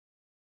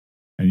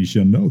and you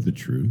shall know the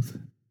truth,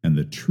 and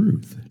the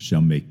truth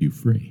shall make you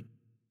free.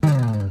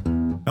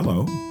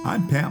 Hello,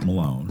 I'm Pat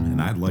Malone,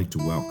 and I'd like to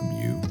welcome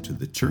you to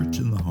the Church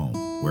in the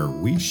Home, where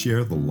we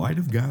share the light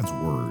of God's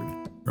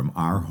Word from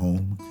our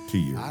home to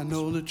yours. I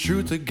know the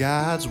truth of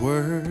God's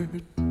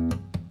Word,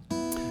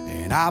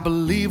 and I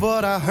believe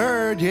what I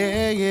heard, yeah.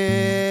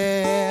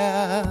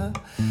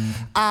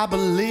 I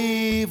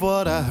believe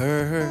what I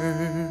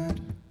heard.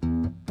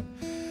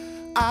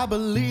 I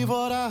believe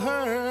what I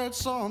heard,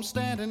 so I'm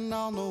standing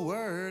on the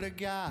Word of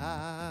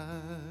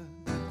God.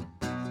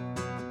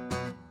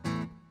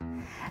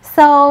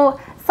 So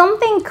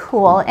something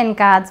cool in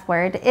God's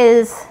Word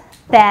is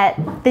that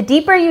the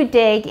deeper you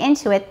dig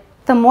into it,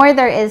 the more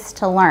there is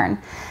to learn.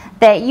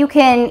 That you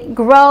can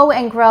grow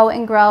and grow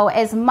and grow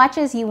as much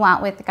as you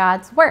want with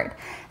God's Word.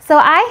 So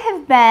I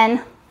have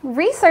been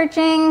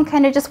researching,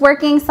 kind of just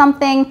working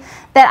something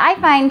that I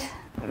find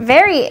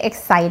very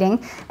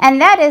exciting, and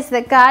that is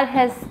that God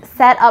has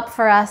set up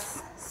for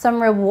us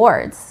some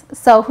rewards.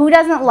 So who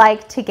doesn't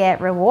like to get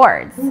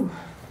rewards?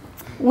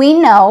 We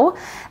know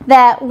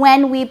that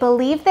when we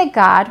believe that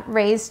God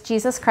raised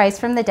Jesus Christ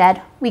from the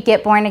dead, we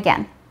get born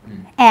again.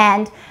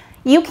 And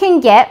you can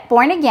get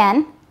born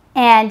again,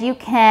 and you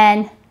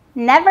can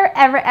never,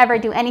 ever, ever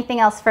do anything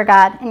else for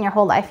God in your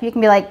whole life. You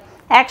can be like,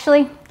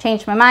 actually,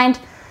 changed my mind.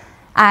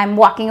 I'm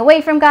walking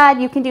away from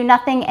God. You can do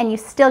nothing, and you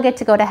still get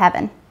to go to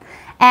heaven.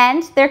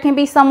 And there can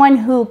be someone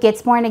who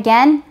gets born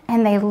again,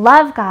 and they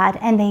love God,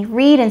 and they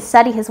read and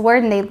study His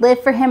Word, and they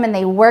live for Him, and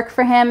they work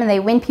for Him, and they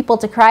win people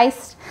to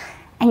Christ,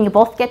 and you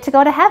both get to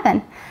go to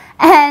heaven.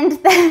 And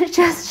that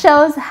just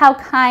shows how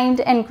kind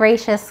and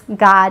gracious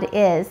God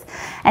is,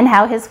 and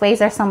how His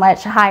ways are so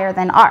much higher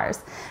than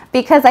ours.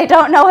 Because I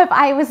don't know if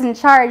I was in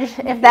charge,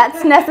 if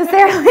that's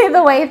necessarily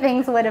the way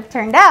things would have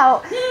turned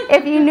out.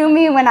 If you knew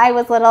me when I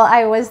was little,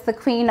 I was the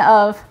queen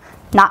of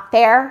not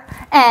fair,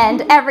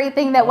 and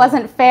everything that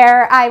wasn't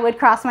fair, I would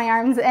cross my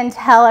arms and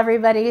tell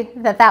everybody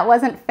that that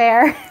wasn't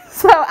fair.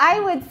 So I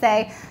would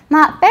say,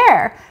 not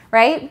fair,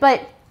 right?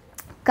 But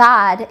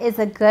God is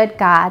a good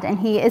God, and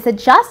He is a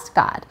just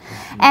God.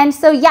 And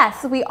so,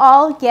 yes, we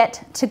all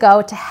get to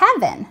go to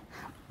heaven.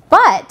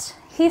 But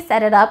He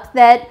set it up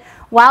that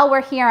while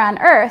we're here on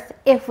earth,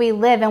 if we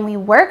live and we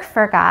work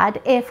for God,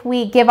 if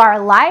we give our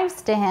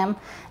lives to Him,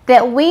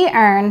 that we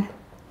earn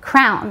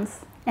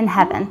crowns in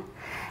heaven.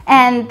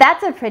 And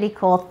that's a pretty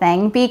cool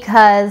thing,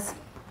 because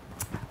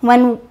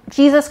when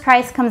Jesus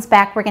Christ comes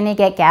back, we're going to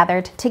get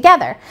gathered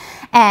together.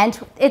 And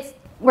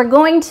we're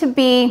going to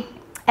be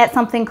at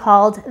something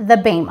called the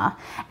Bema.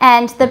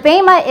 And the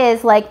Bema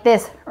is like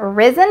this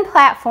risen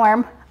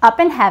platform up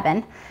in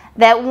heaven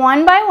that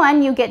one by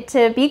one you get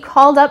to be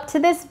called up to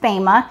this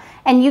Bema,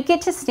 and you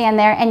get to stand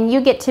there and you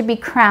get to be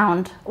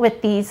crowned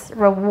with these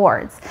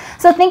rewards.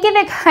 So think of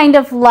it kind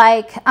of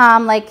like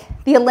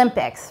the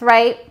Olympics,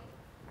 right?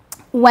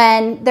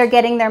 When they're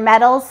getting their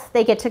medals,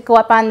 they get to go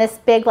up on this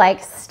big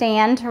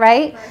stand,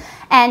 right?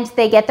 And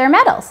they get their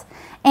medals.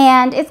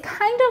 And it's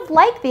kind of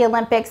like the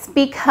Olympics,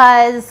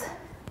 because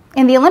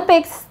in the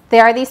Olympics,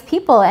 there are these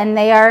people and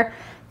they are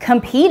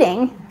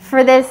competing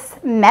for this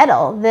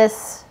medal,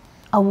 this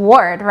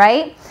award,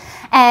 right?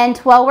 And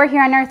while we're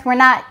here on earth, we're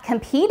not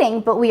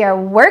competing, but we are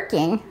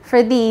working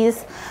for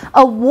these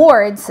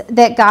awards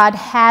that God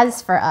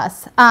has for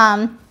us.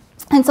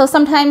 And so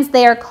sometimes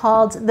they are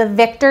called the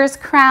victor's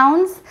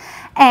crowns.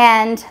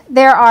 And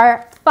there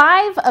are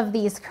 5 of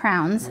these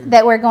crowns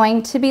that we're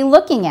going to be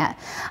looking at.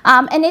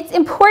 And it's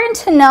important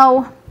to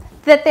know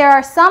that there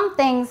are some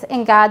things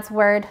in God's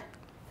Word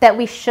that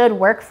we should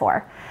work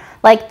for.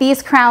 Like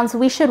these crowns,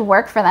 we should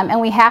work for them,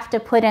 and we have to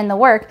put in the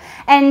work.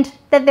 And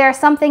that there are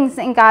some things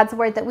in God's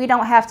Word that we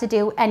don't have to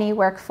do any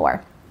work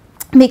for.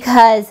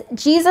 Because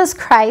Jesus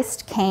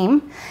Christ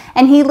came,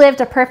 and He lived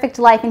a perfect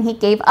life, and He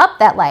gave up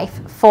that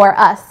life for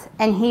us.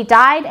 And He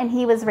died, and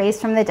He was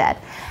raised from the dead.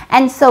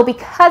 And so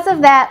because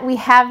of that, we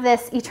have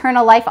this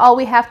eternal life. All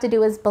we have to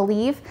do is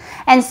believe.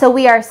 And so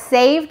we are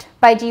saved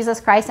by Jesus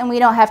Christ, and we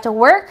don't have to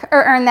work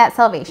or earn that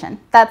salvation.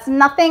 That's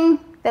nothing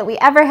that we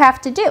ever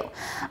have to do.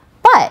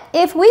 But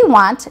if we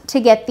want to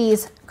get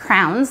these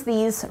crowns,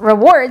 these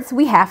rewards,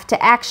 we have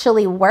to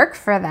actually work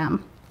for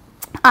them.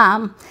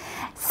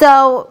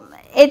 So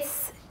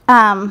it's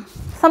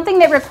something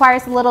that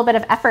requires a little bit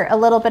of effort, a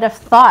little bit of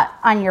thought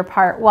on your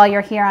part while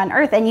you're here on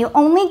earth. And you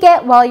only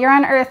get while you're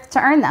on earth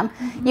to earn them.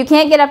 Mm-hmm. You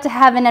can't get up to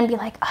heaven and be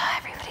like, oh,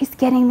 everybody's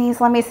getting these.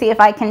 Let me see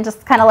if I can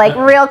just kind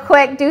of real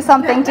quick do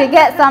something to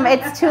get some.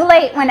 It's too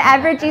late.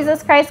 Whenever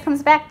Jesus Christ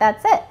comes back,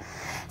 that's it.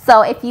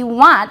 So if you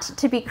want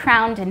to be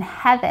crowned in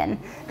heaven,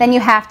 then you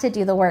have to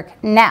do the work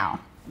now.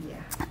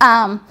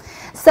 Yeah.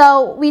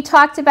 So we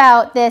talked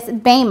about this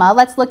Bema.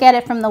 Let's look at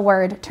it from the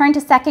Word. Turn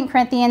to 2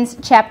 Corinthians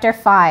chapter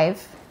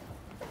 5.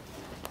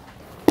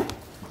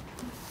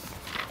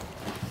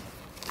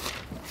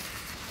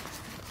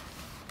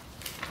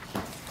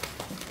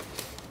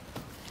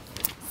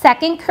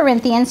 2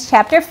 Corinthians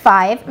chapter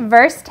 5,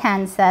 verse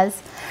 10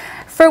 says,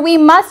 For we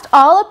must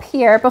all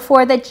appear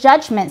before the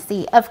judgment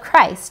seat of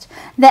Christ,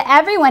 that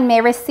everyone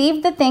may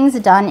receive the things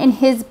done in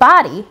his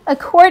body,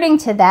 according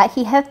to that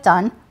he hath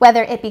done,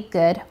 whether it be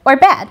good or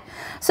bad.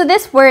 So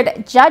this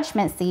word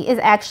judgment seat is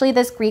actually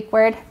this Greek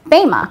word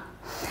bema.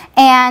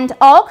 And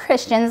all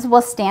Christians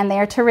will stand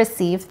there to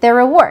receive their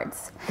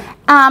rewards.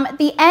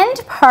 The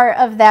end part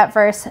of that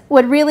verse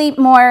would really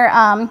more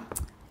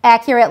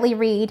accurately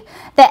read,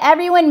 that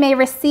everyone may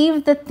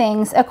receive the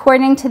things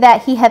according to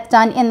that he hath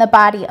done in the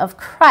body of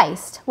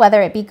Christ,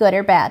 whether it be good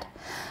or bad.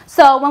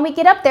 So when we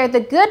get up there, the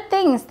good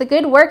things, the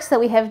good works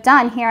that we have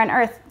done here on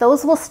earth,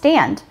 those will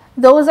stand.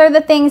 Those are the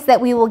things that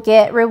we will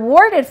get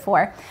rewarded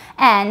for.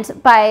 And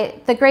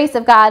by the grace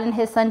of God and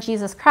his Son,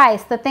 Jesus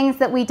Christ, the things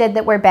that we did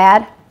that were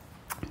bad,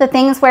 the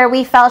things where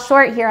we fell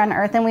short here on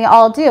earth, and we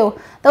all do,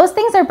 those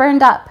things are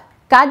burned up.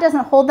 God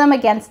doesn't hold them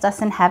against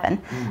us in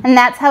heaven. And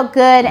that's how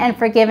good and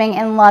forgiving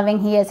and loving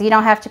he is. You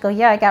don't have to go,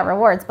 yeah, I got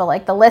rewards, but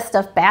like the list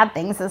of bad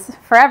things is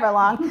forever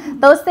long.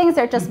 Those things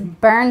are just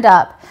burned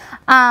up.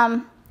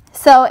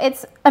 So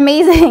it's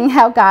amazing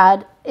how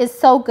God is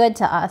so good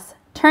to us.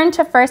 Turn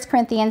to 1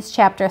 Corinthians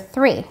chapter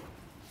 3.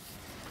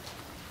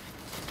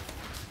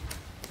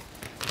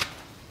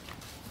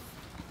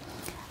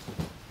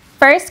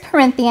 First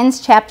Corinthians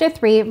chapter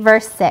 3,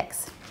 verse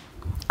 6.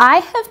 I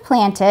have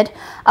planted,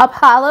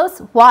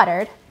 Apollos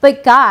watered,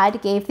 but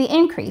God gave the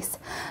increase.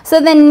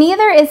 So then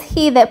neither is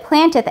he that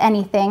planteth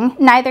anything,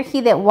 neither he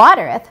that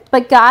watereth,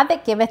 but God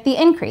that giveth the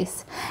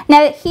increase.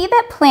 Now he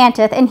that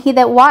planteth and he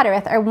that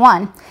watereth are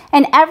one,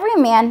 and every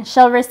man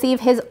shall receive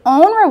his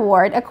own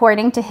reward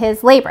according to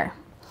his labor.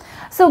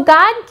 So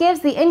God gives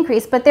the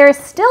increase, but there is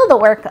still the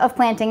work of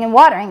planting and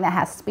watering that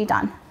has to be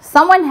done.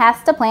 Someone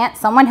has to plant,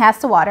 someone has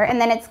to water, and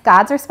then it's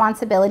God's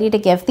responsibility to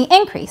give the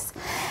increase.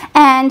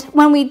 And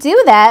when we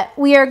do that,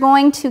 we are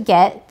going to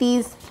get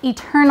these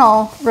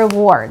eternal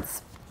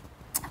rewards.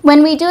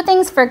 When we do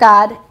things for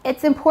God,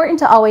 it's important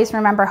to always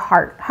remember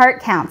heart. Heart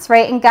counts,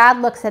 right? And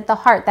God looks at the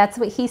heart. That's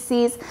what he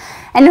sees.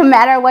 And no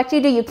matter what you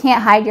do, you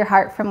can't hide your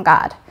heart from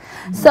God.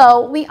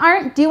 So we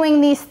aren't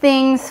doing these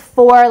things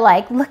for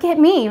like, look at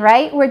me,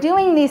 right? We're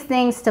doing these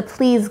things to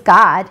please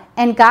God,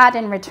 and God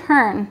in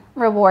return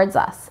rewards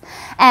us.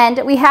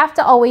 And we have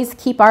to always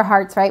keep our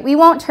hearts right. We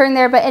won't turn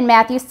there, but in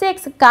Matthew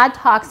 6, God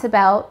talks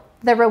about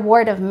the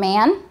reward of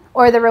man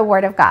or the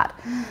reward of God.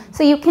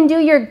 So you can do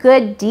your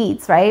good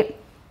deeds, right?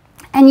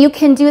 And you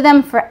can do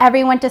them for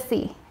everyone to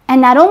see. And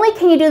not only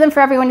can you do them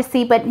for everyone to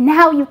see, but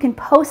now you can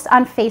post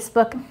on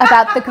Facebook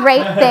about the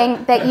great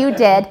thing that you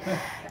did.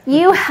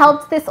 You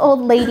helped this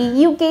old lady,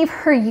 you gave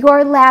her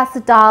your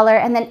last dollar,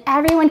 and then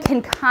everyone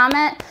can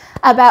comment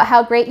about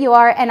how great you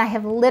are. And I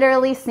have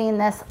literally seen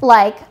this,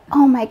 like,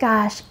 oh my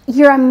gosh,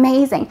 you're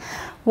amazing.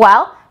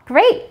 Well,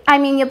 great. I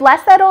mean, you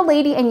blessed that old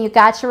lady and you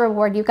got your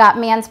reward. You got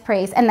man's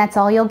praise, and that's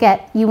all you'll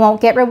get. You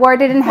won't get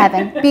rewarded in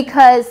heaven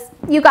because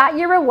you got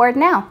your reward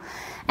now.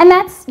 And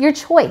that's your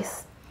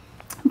choice.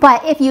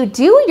 But if you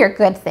do your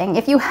good thing,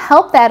 if you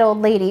help that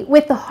old lady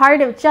with the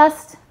heart of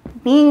just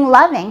being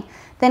loving,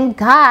 then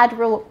God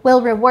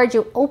will reward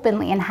you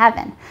openly in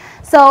heaven.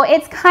 So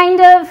it's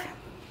kind of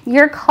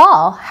your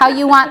call how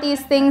you want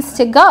these things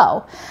to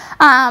go.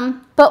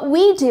 But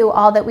we do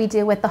all that we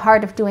do with the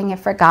heart of doing it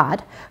for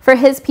God, for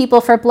his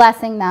people, for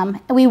blessing them.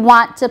 We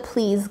want to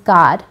please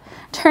God.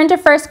 Turn to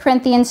 1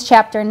 Corinthians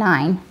chapter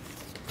 9.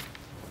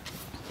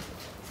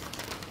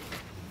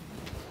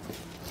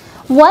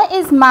 What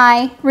is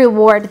my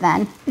reward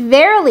then?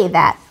 Verily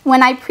that,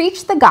 when I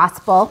preach the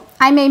gospel,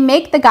 I may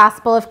make the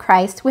gospel of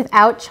Christ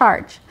without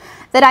charge,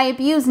 that I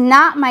abuse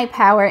not my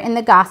power in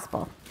the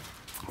gospel.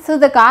 So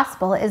the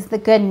gospel is the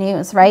good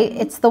news, right?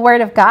 It's the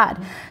word of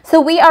God. So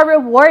we are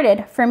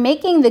rewarded for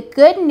making the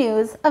good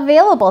news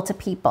available to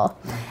people.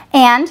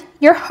 And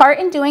your heart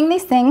in doing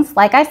these things,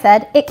 like I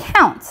said, it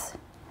counts.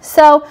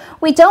 So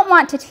we don't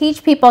want to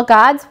teach people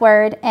God's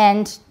word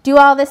and do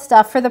all this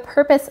stuff for the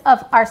purpose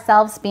of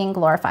ourselves being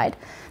glorified.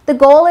 The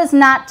goal is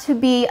not to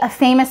be a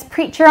famous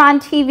preacher on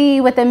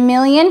TV with 1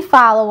 million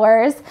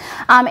followers.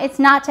 It's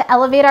not to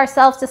elevate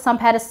ourselves to some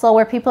pedestal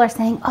where people are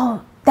saying,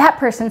 oh, that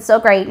person's so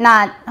great,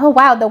 not, oh,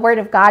 wow, the word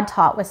of God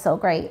taught was so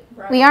great.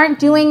 Right. We aren't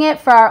doing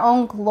it for our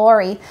own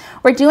glory.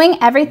 We're doing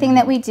everything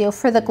that we do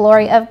for the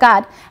glory of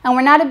God, and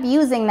we're not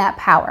abusing that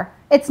power.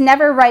 It's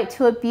never right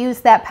to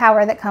abuse that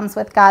power that comes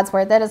with God's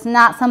word. That is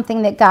not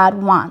something that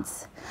God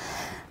wants.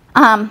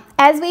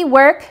 As we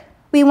work,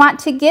 we want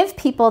to give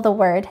people the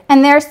word,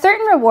 and there are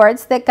certain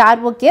rewards that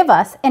God will give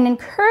us and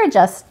encourage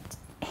us.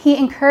 He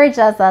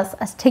encourages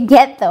us to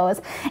get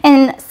those.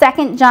 In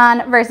 2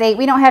 John verse 8,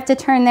 we don't have to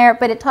turn there,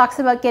 but it talks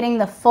about getting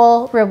the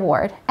full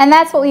reward. And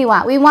that's what we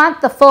want. We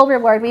want the full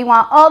reward. We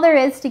want all there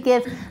is to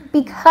give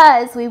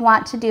because we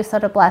want to do so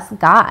to bless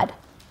God.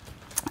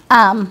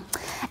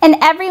 And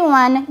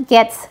everyone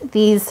gets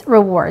these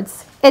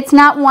rewards. It's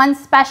not one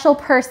special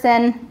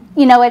person.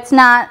 It's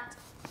not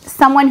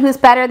someone who's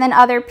better than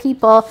other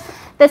people.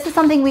 This is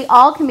something we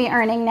all can be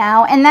earning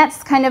now. And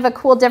that's kind of a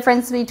cool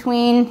difference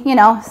between,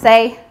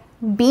 say,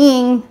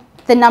 being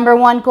the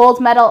 #1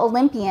 gold medal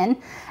Olympian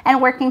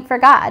and working for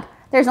God.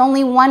 There's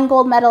only one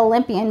gold medal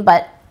Olympian,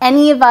 but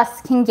any of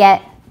us can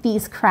get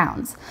these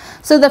crowns.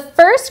 So the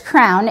first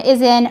crown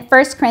is in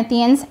 1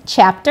 Corinthians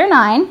chapter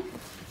 9,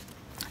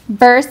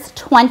 verse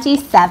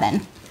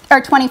 27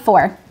 or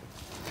 24.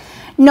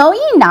 Know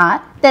ye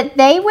not that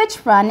they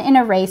which run in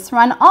a race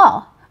run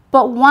all,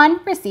 but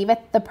one receiveth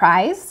the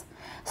prize?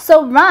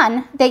 So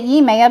run that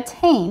ye may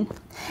obtain.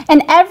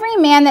 And every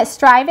man that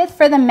striveth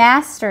for the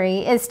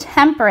mastery is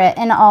temperate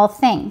in all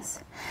things.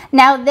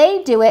 Now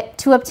they do it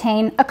to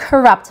obtain a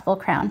corruptible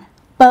crown,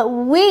 but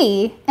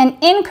we an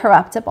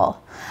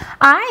incorruptible.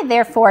 I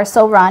therefore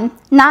so run,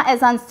 not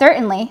as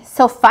uncertainly,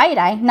 so fight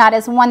I, not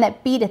as one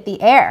that beateth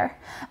the air,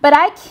 but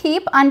I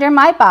keep under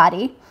my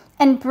body,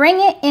 and bring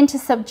it into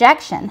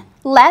subjection,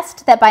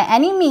 lest that by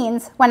any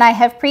means, when I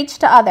have preached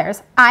to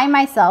others, I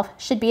myself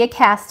should be a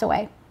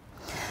castaway.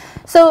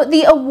 So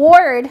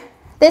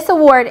this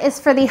award is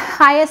for the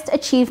highest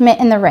achievement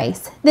in the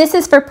race. This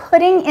is for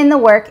putting in the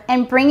work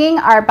and bringing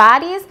our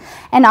bodies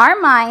and our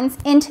minds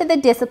into the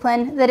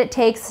discipline that it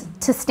takes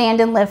to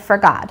stand and live for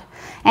God.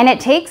 And it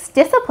takes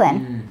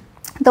discipline.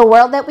 The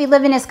world that we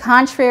live in is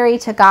contrary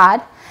to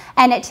God,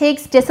 and it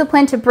takes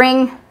discipline to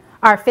bring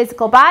our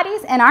physical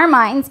bodies and our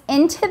minds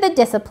into the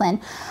discipline.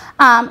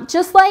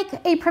 Just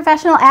like a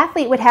professional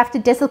athlete would have to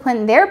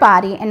discipline their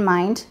body and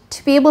mind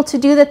to be able to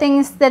do the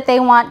things that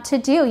they want to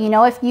do. You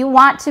know, if you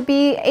want to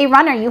be a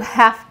runner, you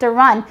have to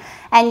run.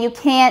 And you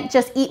can't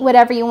just eat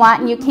whatever you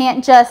want, and you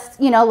can't just,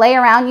 lay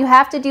around. You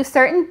have to do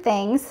certain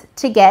things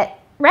to get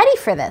ready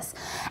for this.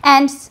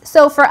 And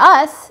so for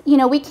us,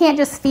 we can't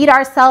just feed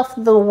ourselves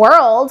the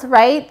world,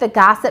 right? The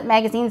gossip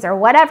magazines or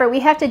whatever.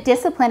 We have to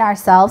discipline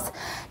ourselves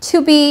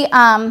to be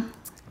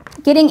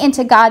getting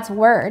into God's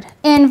word.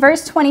 In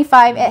verse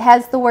 25, it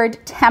has the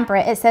word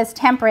temperate. It says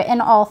temperate in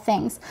all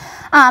things.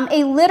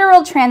 A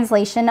literal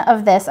translation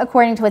of this,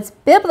 according to its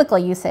biblical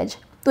usage,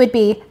 would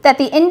be that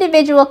the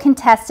individual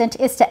contestant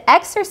is to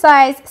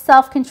exercise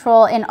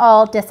self-control in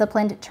all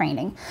disciplined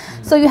training.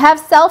 So you have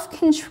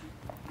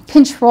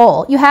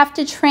self-control. You have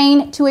to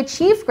train to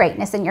achieve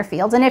greatness in your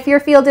field. And if your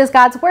field is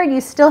God's word,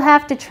 you still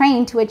have to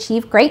train to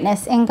achieve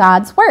greatness in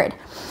God's word.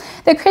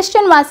 The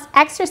Christian must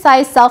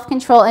exercise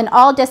self-control in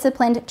all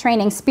disciplined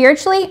training,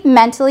 spiritually,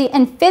 mentally,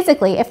 and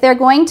physically, if they're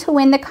going to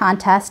win the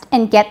contest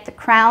and get the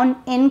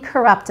crown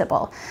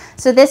incorruptible.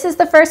 So this is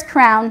the first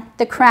crown,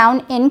 the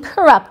crown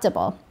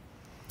incorruptible.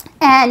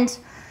 And,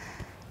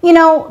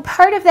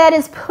 part of that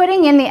is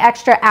putting in the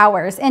extra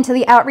hours into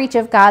the outreach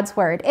of God's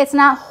word. It's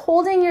not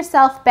holding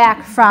yourself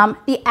back from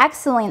the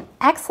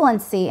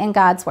excellency in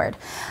God's word.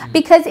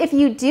 Because if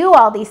you do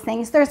all these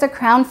things, there's a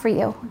crown for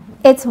you.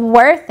 It's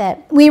worth it.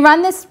 We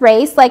run this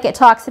race, like it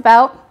talks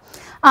about,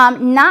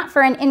 not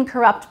for an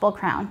incorruptible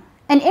crown.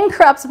 An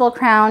incorruptible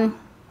crown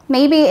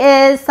maybe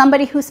is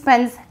somebody who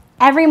spends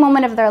every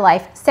moment of their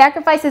life,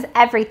 sacrifices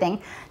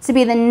everything to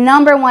be the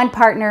number one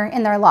partner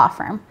in their law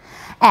firm.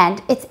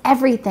 And it's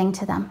everything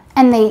to them.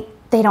 And they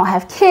don't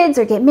have kids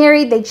or get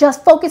married. They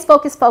just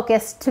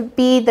focus to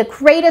be the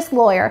greatest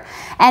lawyer.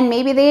 And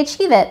maybe they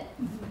achieve it.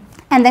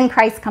 And then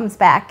Christ comes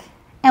back.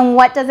 And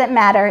what does it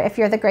matter if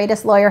you're the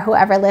greatest lawyer who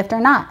ever lived or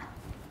not?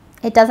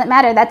 It doesn't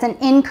matter. That's an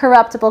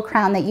incorruptible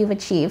crown that you've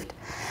achieved.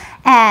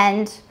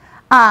 And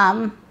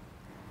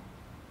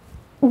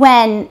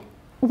when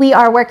we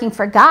are working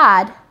for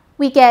God,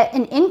 we get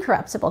an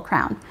incorruptible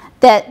crown.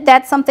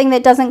 That's something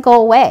that doesn't go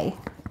away.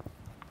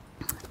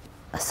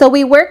 So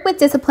we work with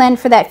discipline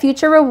for that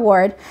future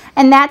reward,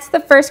 and that's the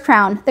first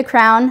crown, the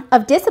crown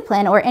of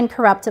discipline or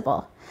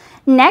incorruptible.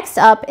 Next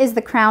up is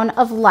the crown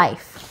of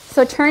life.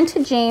 So turn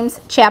to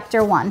James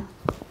chapter 1.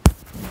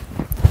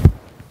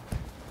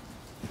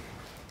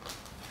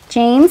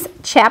 James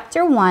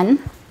chapter 1,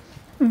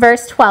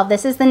 verse 12.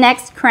 This is the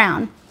next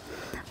crown.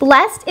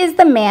 Blessed is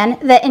the man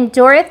that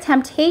endureth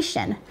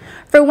temptation,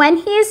 for when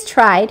he is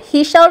tried,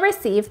 he shall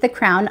receive the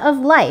crown of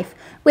life,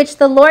 which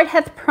the Lord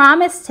hath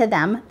promised to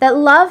them that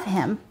love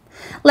him.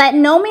 Let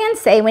no man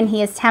say when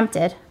he is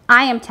tempted,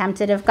 I am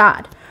tempted of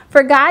God.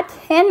 For God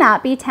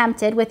cannot be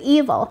tempted with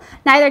evil,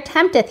 neither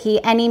tempteth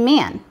he any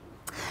man.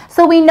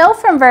 So we know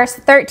from verse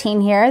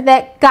 13 here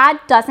that God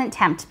doesn't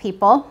tempt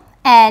people,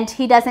 and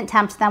he doesn't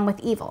tempt them with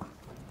evil.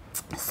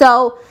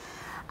 So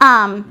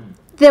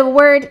the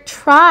word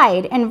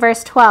tried in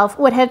verse 12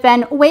 would have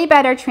been way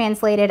better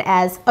translated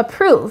as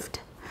approved.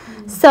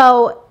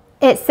 So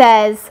it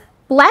says,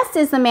 blessed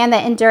is the man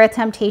that endureth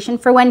temptation,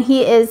 for when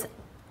he is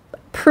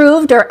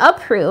proved or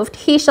approved,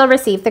 he shall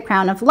receive the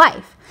crown of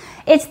life.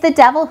 It's the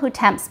devil who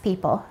tempts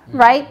people,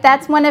 right?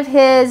 That's one of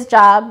his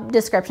job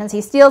descriptions. He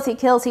steals, he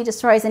kills, he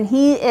destroys, and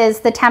he is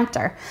the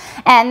tempter.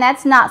 And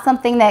that's not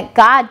something that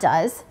God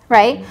does,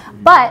 right?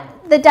 But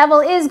the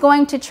devil is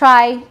going to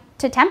try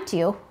to tempt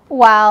you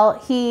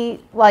while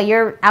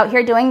you're out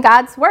here doing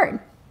God's word.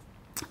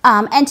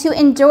 And to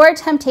endure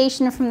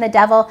temptation from the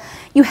devil,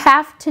 you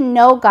have to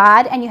know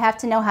God, and you have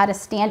to know how to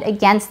stand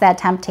against that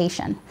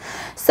temptation.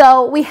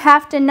 So we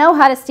have to know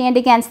how to stand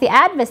against the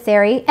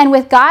adversary, and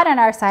with God on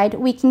our side,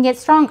 we can get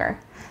stronger.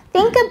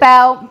 Think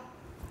about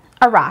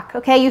a rock,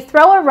 okay? You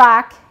throw a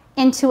rock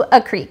into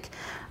a creek.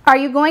 Are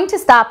you going to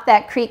stop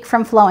that creek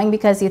from flowing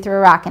because you threw a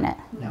rock in it?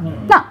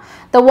 No.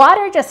 The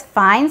water just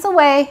finds a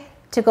way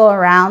to go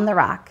around the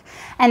rock.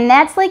 And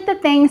that's like the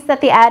things that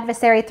the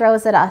adversary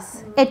throws at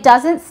us. It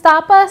doesn't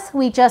stop us.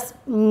 We just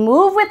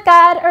move with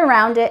God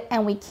around it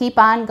and we keep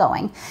on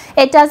going.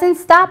 It doesn't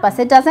stop us.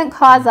 It doesn't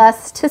cause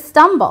us to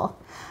stumble.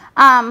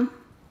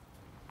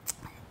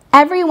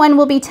 Everyone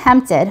will be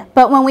tempted,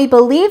 but when we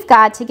believe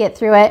God to get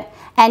through it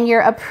and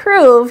you're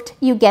approved,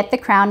 you get the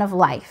crown of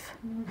life.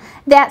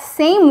 That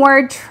same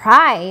word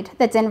tried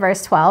that's in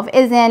verse 12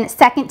 is in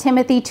 2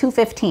 Timothy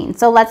 2:15.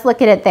 So let's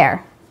look at it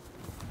there.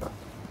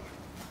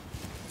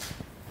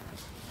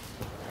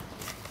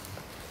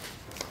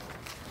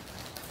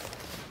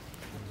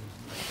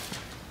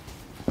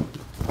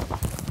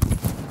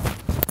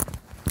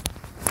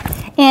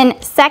 In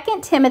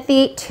 2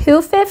 Timothy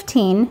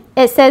 2:15,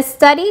 it says,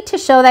 "Study to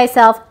show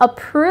thyself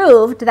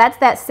approved," that's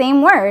that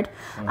same word,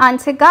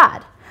 "unto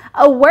God,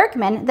 a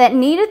workman that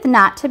needeth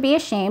not to be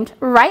ashamed,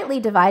 rightly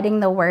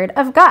dividing the word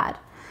of God."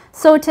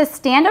 So to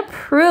stand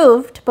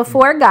approved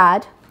before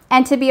God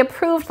and to be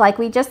approved like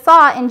we just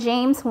saw in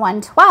James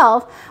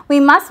 1:12, we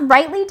must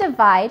rightly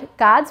divide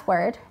God's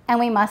word and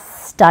we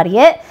must study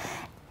it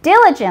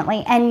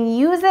diligently and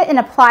use it and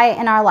apply it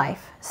in our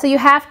life. So you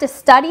have to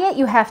study it,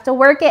 you have to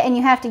work it, and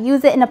you have to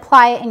use it and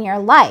apply it in your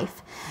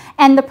life.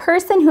 And the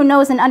person who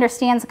knows and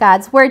understands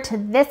God's word to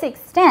this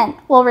extent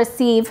will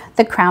receive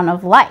the crown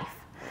of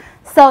life.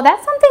 So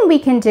that's something we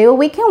can do.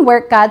 We can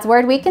work God's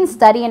word. We can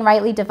study and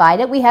rightly divide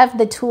it. We have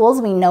the tools.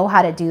 We know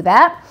how to do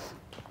that.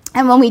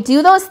 And when we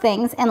do those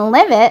things and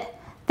live it,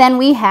 then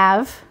we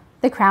have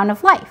the crown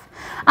of life.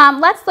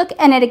 Let's look at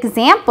an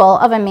example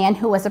of a man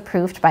who was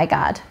approved by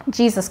God,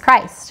 Jesus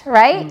Christ,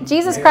 right?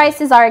 Jesus Christ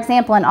is our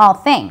example in all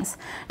things.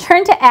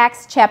 Turn to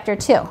Acts chapter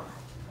 2.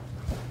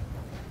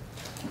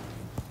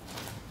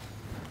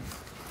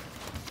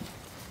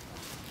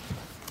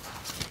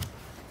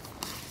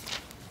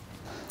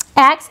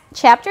 Acts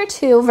chapter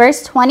 2,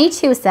 verse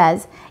 22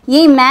 says,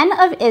 "Ye men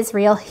of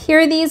Israel,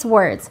 hear these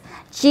words.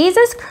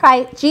 Jesus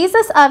Christ,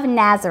 Jesus of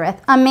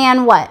Nazareth, a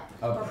man what?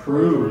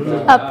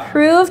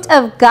 Approved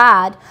of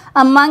God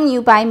among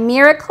you by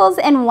miracles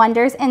and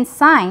wonders and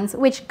signs,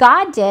 which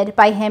God did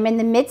by him in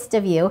the midst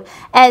of you,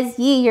 as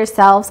ye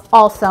yourselves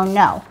also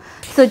know."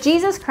 So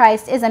Jesus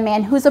Christ is a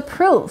man who's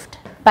approved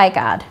by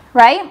God,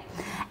 right?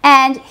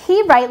 And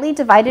he rightly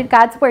divided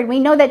God's word. We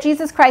know that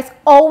Jesus Christ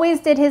always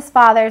did his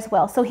Father's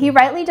will. So he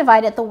rightly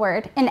divided the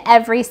word in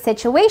every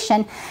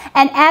situation.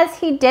 And as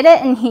he did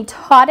it and he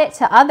taught it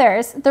to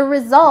others, the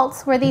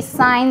results were these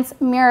signs,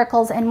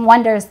 miracles, and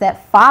wonders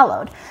that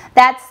followed.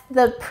 That's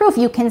the proof.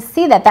 You can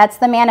see that. That's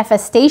the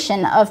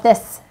manifestation of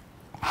this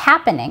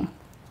happening.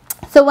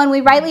 So when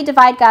we rightly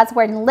divide God's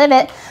word and live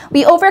it,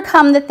 we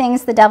overcome the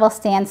things the devil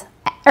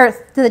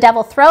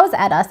throws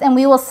at us, and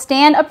we will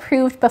stand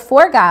approved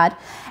before God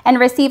and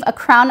receive a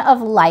crown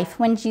of life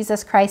when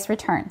Jesus Christ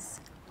returns.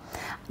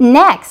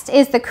 Next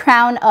is the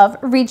crown of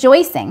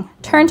rejoicing.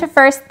 Turn to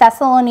 1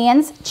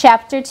 Thessalonians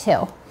chapter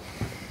 2.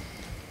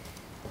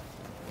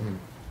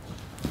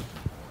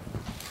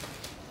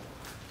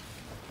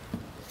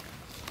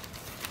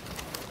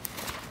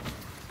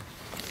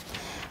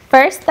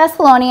 First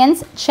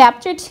Thessalonians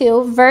chapter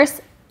 2, verse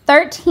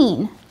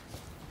 13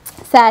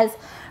 says,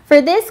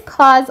 "For this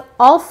cause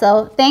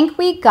also thank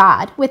we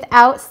God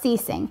without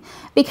ceasing,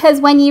 because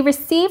when ye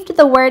received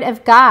the word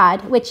of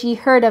God, which ye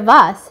heard of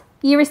us,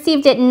 ye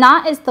received it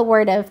not as the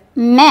word of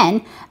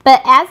men,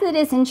 but as it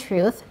is in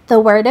truth, the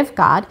word of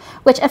God,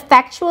 which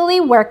effectually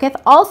worketh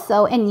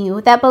also in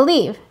you that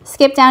believe."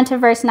 Skip down to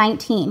verse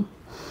 19.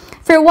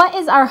 "For what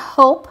is our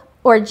hope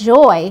or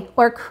joy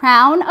or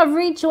crown of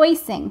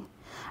rejoicing?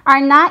 Are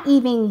not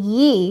even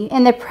ye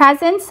in the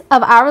presence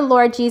of our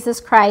Lord Jesus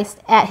Christ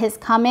at his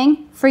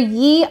coming? For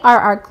ye are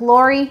our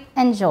glory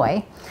and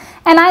joy."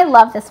 And I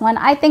love this one.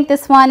 I think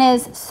this one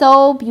is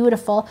so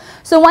beautiful.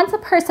 So once a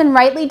person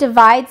rightly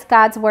divides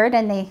God's word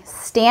and they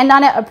stand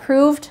on it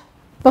approved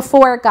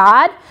before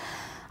God,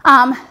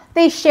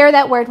 they share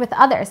that word with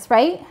others,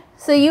 right?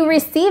 So you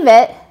receive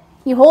it,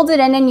 you hold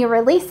it in, and you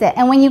release it.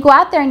 And when you go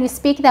out there and you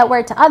speak that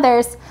word to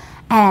others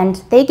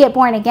and they get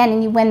born again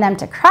and you win them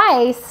to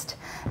Christ,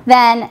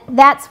 then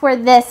that's where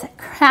this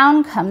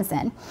crown comes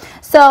in.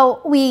 So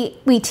we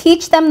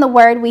teach them the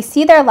word, we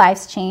see their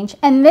lives change,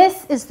 and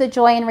this is the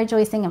joy and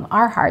rejoicing of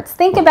our hearts.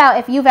 Think about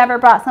if you've ever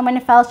brought someone to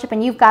fellowship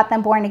and you've got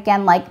them born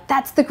again, like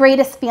that's the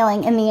greatest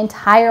feeling in the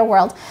entire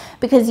world,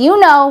 because you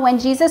know when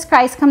Jesus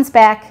Christ comes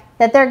back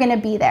that they're going to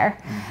be there.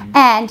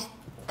 And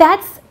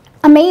that's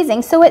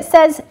amazing. So it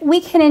says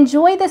we can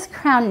enjoy this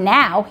crown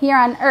now here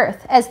on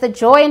earth as the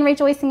joy and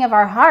rejoicing of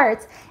our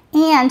hearts,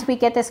 and we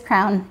get this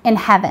crown in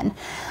heaven.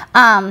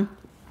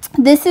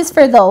 This is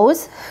for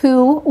those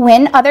who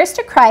win others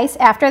to Christ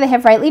after they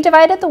have rightly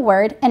divided the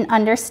word and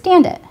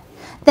understand it.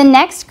 The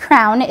next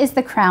crown is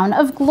the crown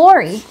of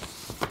glory.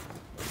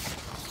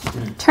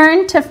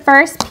 Turn to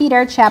 1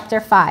 Peter chapter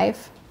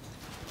 5.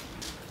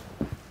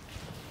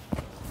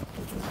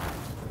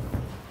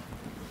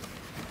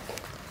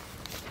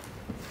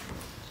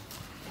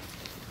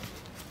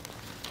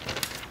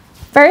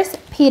 1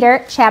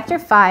 Peter chapter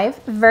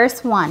 5,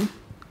 verse 1.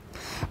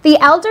 The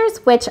elders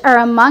which are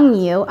among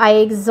you I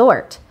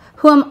exhort,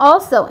 who am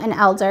also an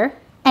elder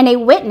and a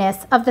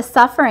witness of the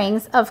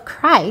sufferings of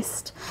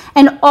Christ,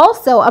 and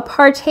also a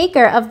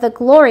partaker of the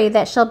glory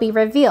that shall be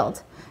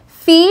revealed.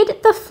 Feed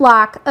the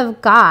flock of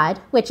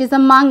God which is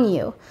among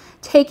you,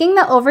 taking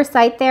the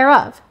oversight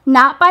thereof,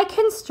 not by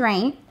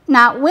constraint,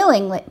 not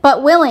willingly,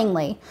 but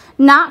willingly,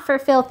 not for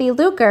filthy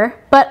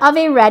lucre, but of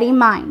a ready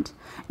mind,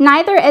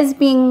 neither as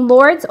being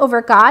lords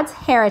over God's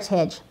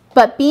heritage,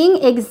 but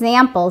being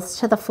examples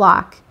to the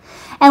flock.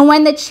 And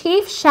when the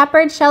chief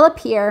shepherd shall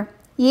appear,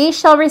 ye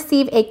shall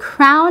receive a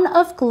crown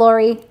of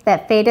glory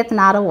that fadeth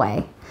not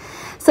away.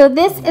 So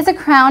this is a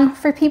crown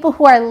for people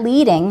who are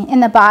leading in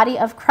the body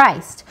of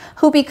Christ,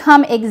 who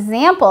become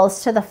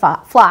examples to the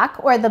flock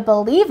or the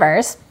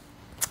believers,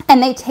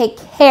 and they take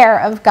care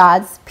of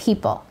God's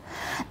people.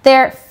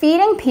 They're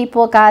feeding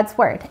people God's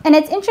word. And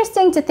it's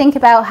interesting to think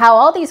about how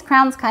all these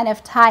crowns kind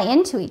of tie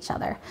into each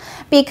other,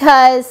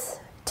 because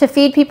to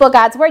feed people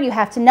God's word, you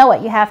have to know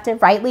it. You have to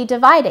rightly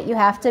divide it. You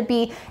have to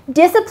be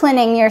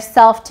disciplining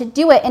yourself to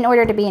do it in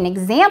order to be an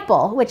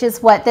example, which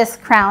is what this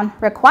crown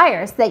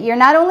requires, that you're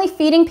not only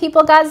feeding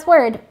people God's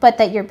word, but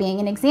that you're being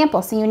an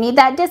example. So you need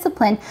that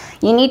discipline.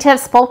 You need to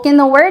have spoken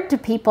the word to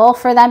people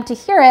for them to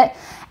hear it,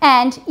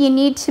 and you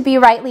need to be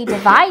rightly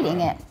dividing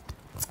it.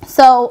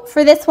 So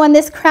for this one,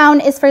 this crown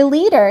is for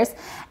leaders,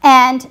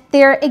 and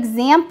they're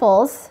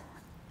examples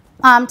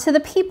to the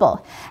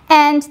people.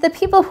 And the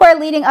people who are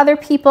leading other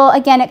people,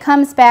 again, it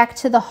comes back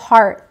to the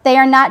heart. They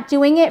are not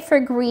doing it for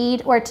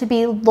greed or to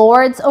be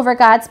lords over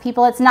God's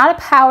people. It's not a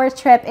power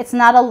trip. It's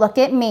not a look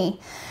at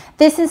me.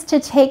 This is to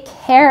take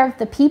care of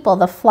the people,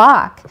 the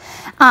flock.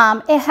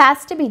 It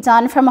has to be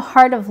done from a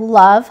heart of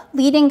love,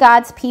 leading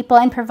God's people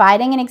and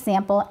providing an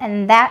example,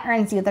 and that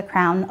earns you the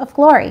crown of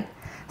glory.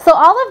 So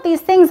all of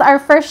these things are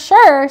for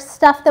sure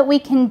stuff that we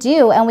can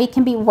do and we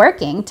can be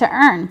working to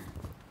earn.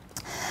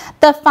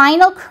 The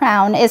final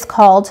crown is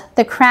called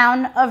the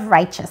crown of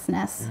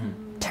righteousness.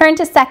 Turn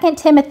to 2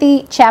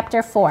 Timothy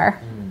chapter 4.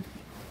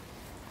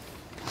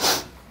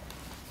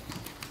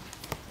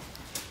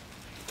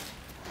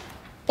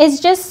 It's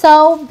just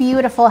so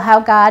beautiful how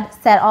God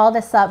set all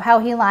this up, how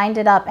he lined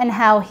it up, and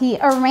how he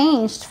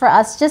arranged for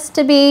us just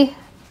to be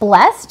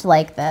blessed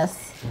like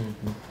this.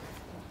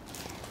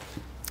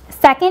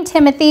 2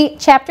 Timothy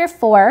chapter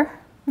 4,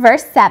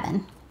 verse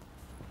 7.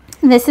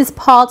 This is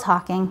Paul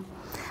talking.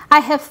 I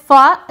have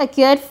fought a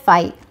good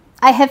fight.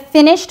 I have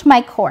finished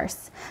my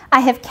course. I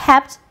have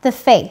kept the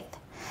faith.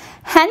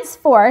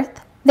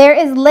 Henceforth, there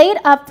is laid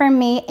up for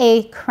me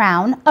a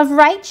crown of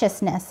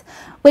righteousness,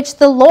 which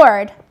the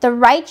Lord, the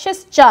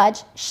righteous judge,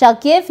 shall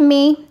give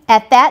me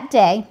at that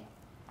day,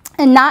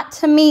 and not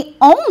to me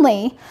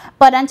only,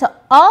 but unto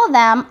all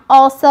them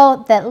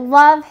also that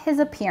love his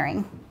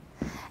appearing.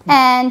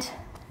 And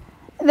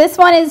this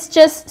one is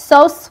just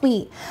so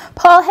sweet.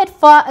 Paul had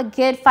fought a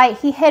good fight.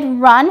 He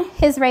had run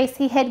his race.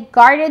 He had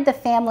guarded the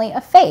family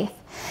of faith.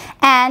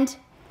 And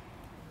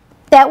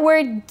that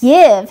word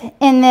give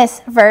in this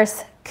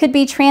verse could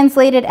be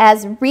translated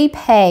as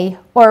repay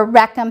or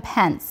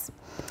recompense.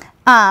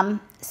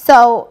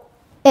 So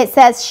it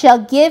says, shall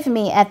give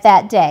me at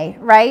that day,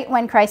 right?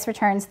 When Christ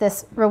returns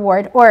this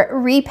reward, or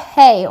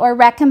repay or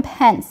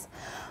recompense.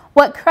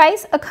 What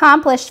Christ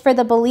accomplished for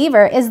the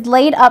believer is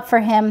laid up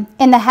for him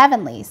in the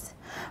heavenlies.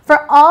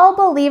 For all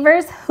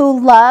believers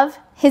who love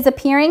his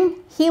appearing,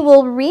 he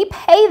will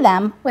repay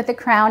them with a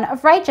crown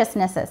of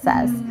righteousness, it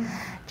says.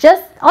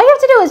 Just all you have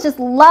to do is just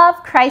love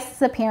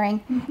Christ's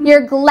appearing.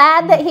 You're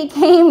glad that he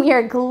came.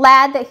 You're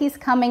glad that he's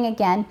coming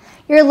again.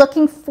 You're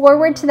looking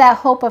forward to that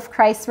hope of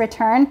Christ's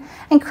return.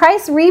 And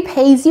Christ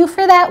repays you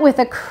for that with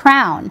a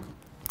crown.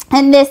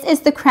 And this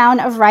is the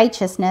crown of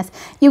righteousness.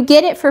 You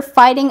get it for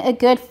fighting a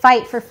good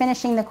fight, for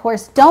finishing the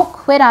course. Don't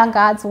quit on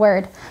God's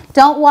word.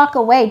 Don't walk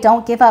away.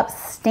 Don't give up.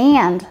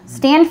 Stand.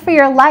 Stand for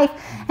your life.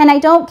 And I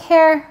don't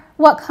care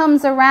what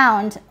comes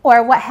around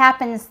or what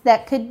happens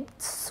that could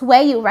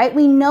sway you, right?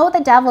 We know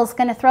the devil's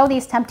going to throw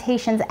these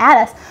temptations at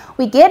us.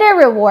 We get a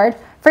reward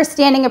for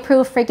standing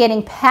approved, for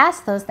getting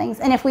past those things.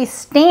 And if we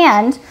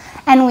stand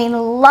and we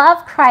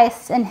love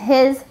Christ and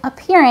his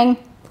appearing,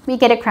 we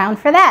get a crown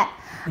for that.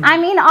 I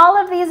mean, all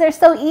of these are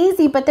so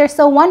easy, but they're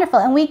so wonderful.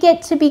 And we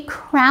get to be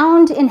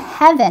crowned in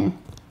heaven.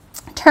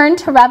 Turn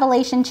to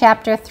Revelation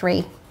chapter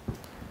 3.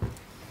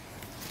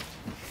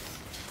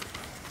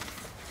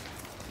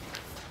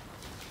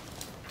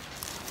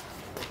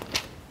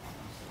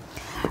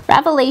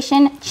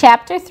 Revelation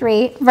chapter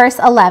 3, verse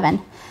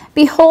 11.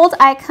 Behold,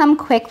 I come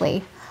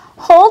quickly.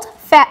 Hold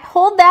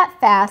that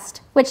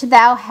fast which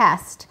thou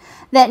hast,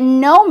 that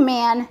no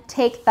man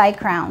take thy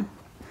crown.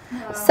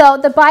 So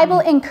the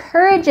Bible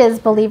encourages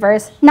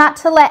believers not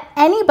to let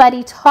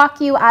anybody talk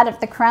you out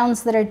of the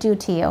crowns that are due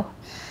to you.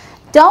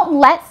 Don't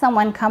let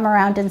someone come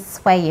around and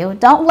sway you.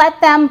 Don't let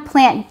them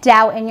plant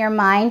doubt in your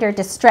mind or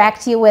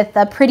distract you with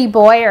a pretty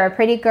boy or a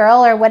pretty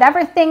girl or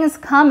whatever things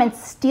come and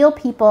steal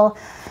people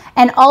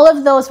and all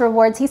of those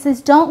rewards. He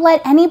says, don't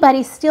let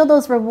anybody steal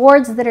those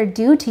rewards that are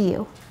due to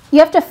you. You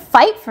have to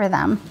fight for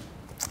them.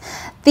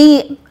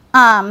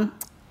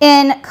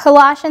 In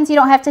Colossians, you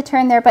don't have to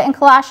turn there, but in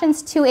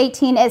Colossians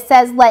 2:18, it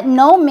says, "Let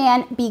no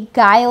man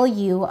beguile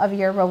you of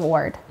your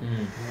reward."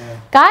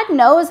 God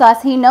knows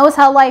us. He knows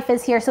how life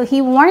is here, so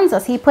he warns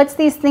us. He puts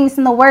these things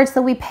in the Word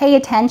so we pay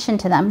attention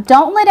to them.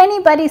 Don't let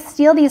anybody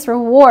steal these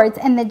rewards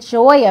and the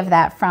joy of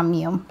that from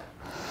you.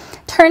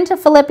 Turn to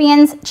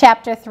Philippians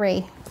chapter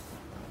 3.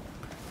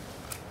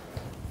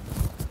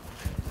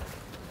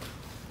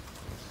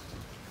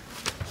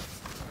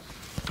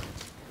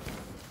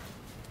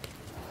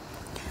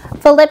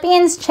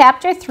 Philippians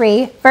chapter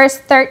 3, verse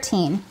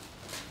 13.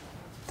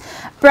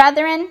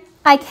 "Brethren,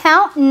 I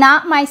count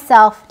not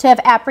myself to have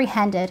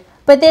apprehended,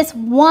 but this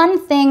one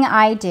thing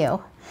I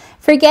do,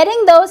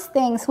 forgetting those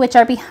things which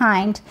are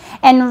behind,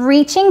 and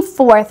reaching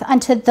forth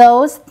unto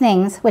those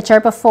things which are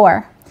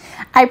before.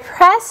 I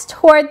press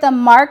toward the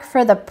mark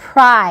for the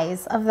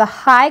prize of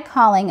the high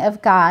calling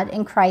of God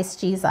in Christ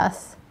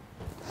Jesus."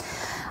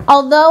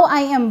 Although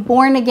I am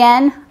born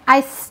again, I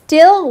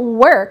still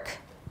work,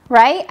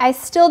 right? I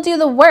still do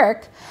the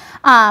work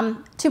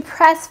to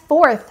press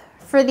forth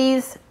for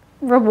these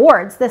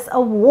rewards, this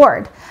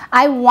award.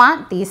 I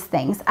want these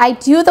things. I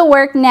do the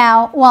work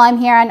now while I'm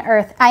here on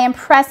earth. I am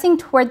pressing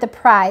toward the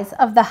prize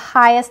of the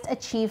highest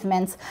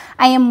achievements.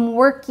 I am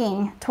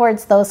working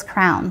towards those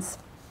crowns.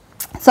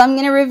 So I'm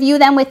going to review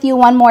them with you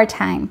one more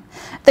time.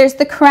 There's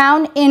the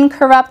crown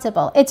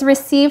incorruptible. It's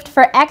received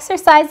for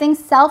exercising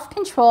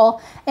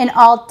self-control in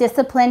all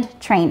disciplined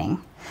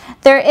training.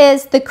 There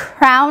is the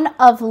crown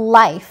of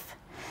life,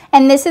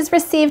 and this is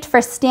received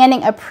for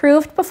standing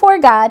approved before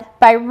God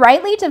by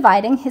rightly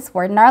dividing his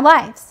word in our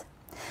lives.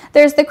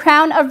 There's the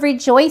crown of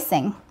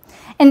rejoicing,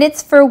 and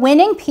it's for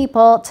winning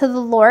people to the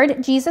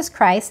Lord Jesus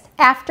Christ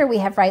after we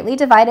have rightly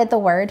divided the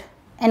word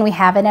and we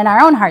have it in our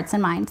own hearts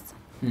and minds.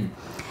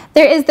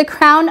 There is the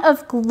crown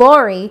of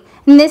glory,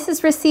 and this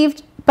is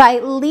received by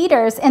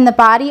leaders in the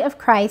body of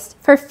Christ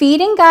for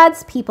feeding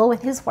God's people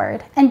with his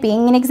word and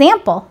being an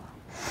example.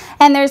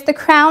 And there's the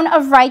crown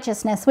of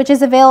righteousness, which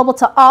is available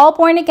to all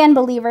born-again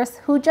believers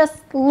who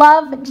just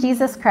love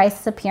Jesus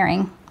Christ's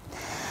appearing.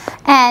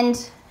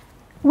 And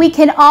we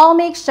can all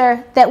make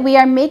sure that we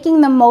are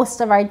making the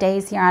most of our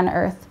days here on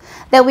earth,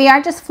 that we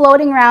aren't just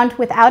floating around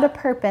without a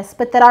purpose,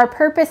 but that our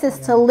purpose is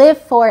to live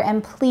for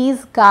and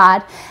please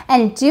God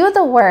and do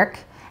the work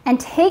and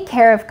take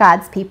care of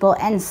God's people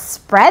and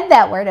spread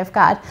that word of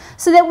God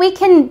so that we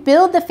can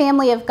build the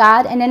family of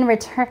God, and in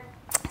return,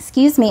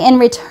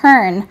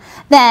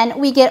 then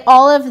we get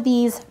all of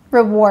these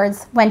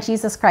rewards when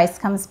Jesus Christ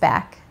comes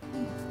back.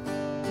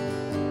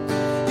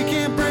 You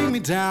can't bring me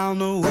down,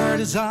 the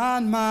word is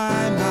on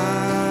my mind.